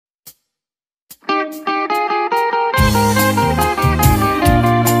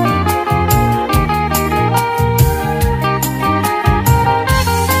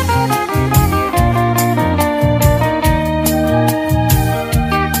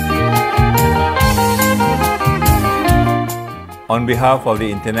On behalf of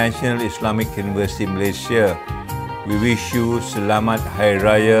the International Islamic University Malaysia, we wish you Selamat Hari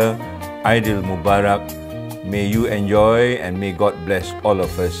Raya, Eid-ul Mubarak. May you enjoy and may God bless all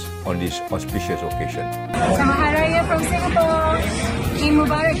of us on this auspicious occasion. Selamat Hari Raya from Singapore. Eid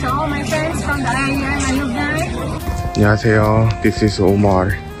Mubarak to all my friends from the IIUM Alumni. 안녕하세요. This is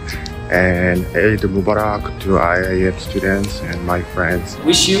Omar. And Eid Mubarak to IIUM students and my friends.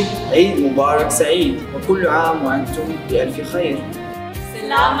 Wish you Eid Mubarak Saeed وكل عام وأنتم بألف خير.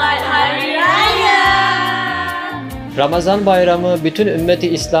 Selamat Hari Raya. Ramazan bayramı bütün ümmeti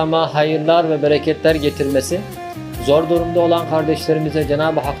İslam'a hayırlar ve bereketler getirmesi, zor durumda olan kardeşlerimize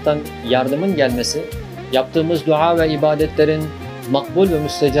Cenab-ı Hak'tan yardımın gelmesi, yaptığımız dua ve ibadetlerin makbul ve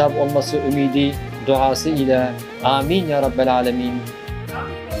müstecab olması ümidi, duası ile amin ya Rabbel Alemin.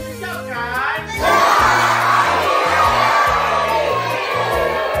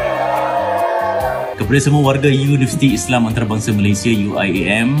 Kepada semua warga Universiti Islam Antarabangsa Malaysia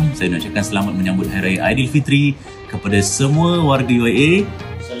UIAM, saya nak ucapkan selamat menyambut Hari Raya Aidil Fitri. Kepada semua warga UIA,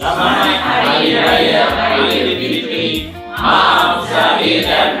 Selamat Hari Raya Aidil Fitri, maaf zahir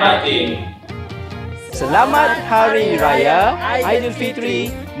dan batin. Selamat Hari Raya Aidil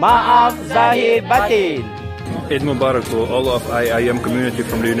Fitri, maaf zahir batin. Eid Mubarak to all of IIUM community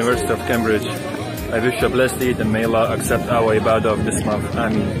from the University of Cambridge. I wish a blessed Eid and may Allah accept our ibadah of this month.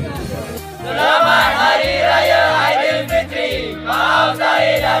 Ameen. Selamat Hari Raya Aidil Fitri, maaf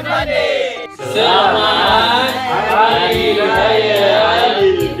zahir dan batin. Selamat Hari Raya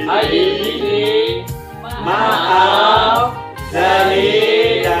Aidil Fitri, maaf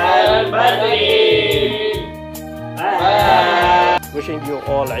zahir dan batin. Wishing you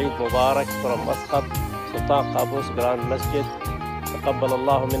all Eid Mubarak from Muscat, Sultan Qaboos Grand Masjid. تقبل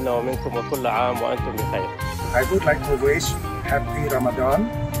الله منا ومنكم وكل عام وأنتم بخير. I would like to wish Happy Ramadan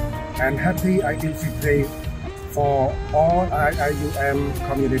and Happy Eid-ul Fitr for all IIUM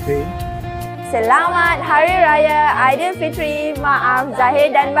community. Selamat Hari Raya Aidil Fitri, maaf zahir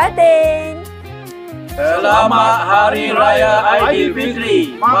dan batin. Selamat Hari Raya Aidil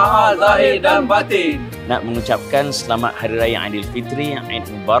Fitri, maaf zahir dan batin. Nak mengucapkan Selamat Hari Raya Aidil Fitri, Eid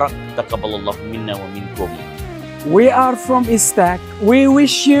Mubarak, taqabbalallahu minna wa minkum. We are from Istak. We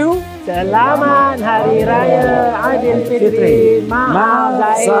wish you Selamat Hari Raya Aidil Fitri, maaf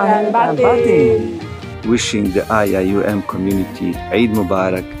zahir dan batin. Wishing the IIUM community Eid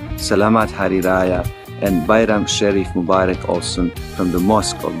Mubarak, Selamat Hari Raya and Bayram Sharif Mubarak also from the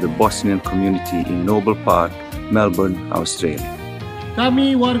Mosque of the Bosnian community in Noble Park, Melbourne, Australia.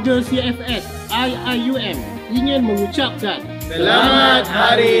 Kami warga CFS IIUM ingin mengucapkan Selamat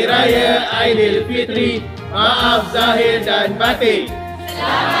Hari Raya Aidil Fitri, maaf zahir dan batin.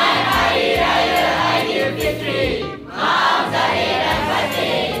 Selamat Hari Raya Aidil Fitri, maaf zahir dan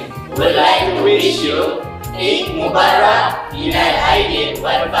batin. Would like to wish you Eid Mubarak, Minal Aidin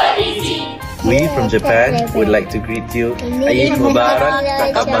wal Faizin. We from Japan would like to greet you Eid Mubarak,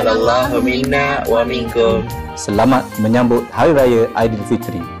 taqabbalallahu minna wa minkum. Selamat menyambut Hari Raya Aidil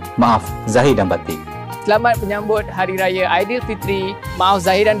Fitri, maaf zahir dan batin. Selamat menyambut Hari Raya Aidil Fitri, maaf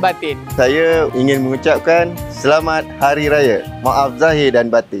zahir dan batin. Saya ingin mengucapkan Selamat Hari Raya, maaf zahir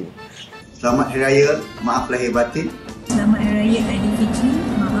dan batin. Selamat Hari Raya, maaf lahir batin. Selamat Hari Raya Aidil Fitri,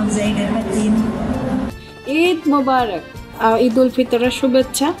 maaf zahir dan batin. Eid মোবারক, ঈদুল ফিতরের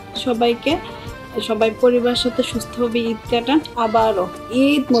শুভেচ্ছা সবাইকে, সবাই পরিবারের সাথে সুস্থভাবে ঈদ কাটান। আবারও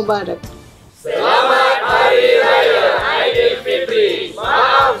ঈদ মোবারক। Selamat Hari Raya Aidil Fitri,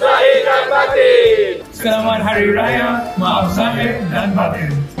 maaf zahir dan batin. Selamat Hari Raya, maaf zahir dan batin.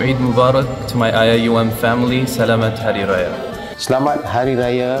 Eid Mubarak to my IIUM family. Selamat Hari Raya. Selamat Hari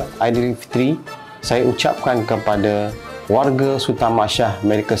Raya Aidil Fitri. Saya ucapkan kepada warga Sultan Masyah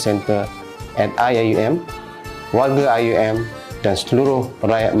Medical Center at IIUM, warga IIUM dan seluruh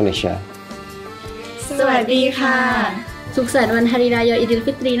rakyat Malaysia. สวัสดีค่ะสุขสันต์วันฮาริรายาอีดิล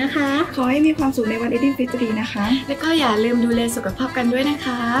ฟิตรีนะคะขอให้มีความสุขในวันอีดิลฟิตรีนะคะและก็อย่าลืมดูแลสุขภาพกันด้วยนะค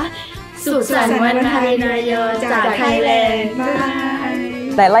ะสุขสันต์วันฮาริรายาจากไทยแลนด์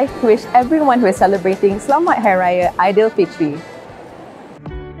Bye. I'd like to wish everyone who is celebrating Selamat Hari Raya Aidil Fitri.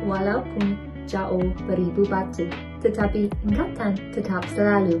 Walaupun jauh beribu batu, tetapi ingatan tetap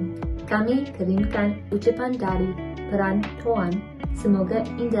selalu. Kami kirimkan ucapan dari perantauan. Semoga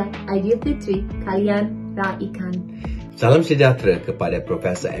indah Aidil Fitri kalian raikan. Salam sejahtera kepada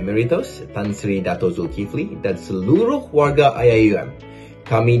Profesor Emeritus Tan Sri Dato Zulkifli dan seluruh warga IIUM.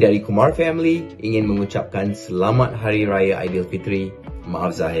 Kami dari Kumar Family ingin mengucapkan Selamat Hari Raya Aidil Fitri,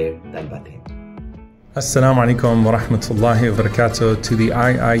 maaf zahir dan batin. Assalamualaikum warahmatullahi wabarakatuh. To the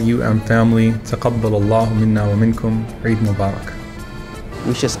IIUM family, taqabbalallahu minna wa minkum, Eid Mubarak.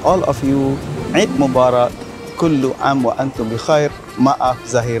 Wishes all of you Eid Mubarak kullu am wa antum bi khair. Maaf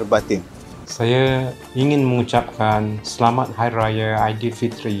zahir batin. Saya ingin mengucapkan Selamat Hari Raya Aidil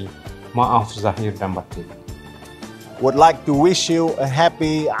Fitri. Maaf zahir dan batin. Would like to wish you a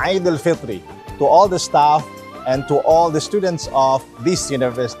happy Eid-ul Fitr to all the staff and to all the students of this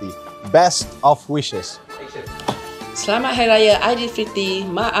university. Best of wishes. Selamat Hari Raya Aidil Fitri.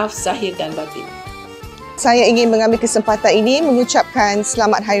 Maaf zahir dan batin. Saya ingin mengambil kesempatan ini mengucapkan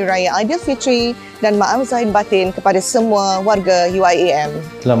Selamat Hari Raya Aidil Fitri dan maaf zahir batin kepada semua warga UIAM.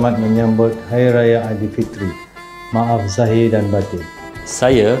 Selamat menyambut Hari Raya Aidil Fitri. Maaf zahir dan batin.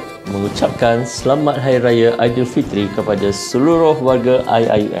 Saya mengucapkan Selamat Hari Raya Aidil Fitri kepada seluruh warga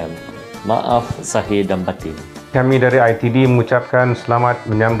IIUM. Maaf zahir dan batin. Kami dari ITD mengucapkan selamat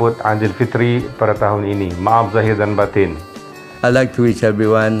menyambut Aidil Fitri pada tahun ini. Maaf zahir dan batin. I'd like to wish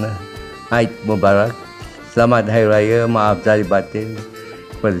everyone Eid Mubarak. Selamat Hari Raya, maaf zahir batin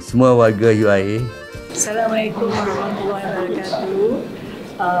kepada semua warga UIA. Assalamualaikum warahmatullahi wabarakatuh.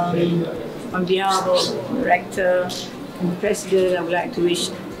 On behalf of the Rector and the President, I would like to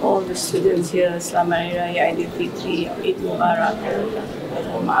wish all the students here Selamat Hari Raya Aidil Fitri, Eid Mubarak.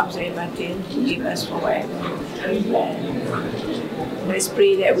 Maaf zahir batin, forgive us for whatever. And let's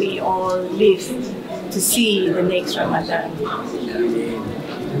pray that we all live to see the next Ramadan.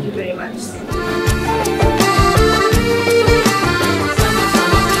 Thank you very much.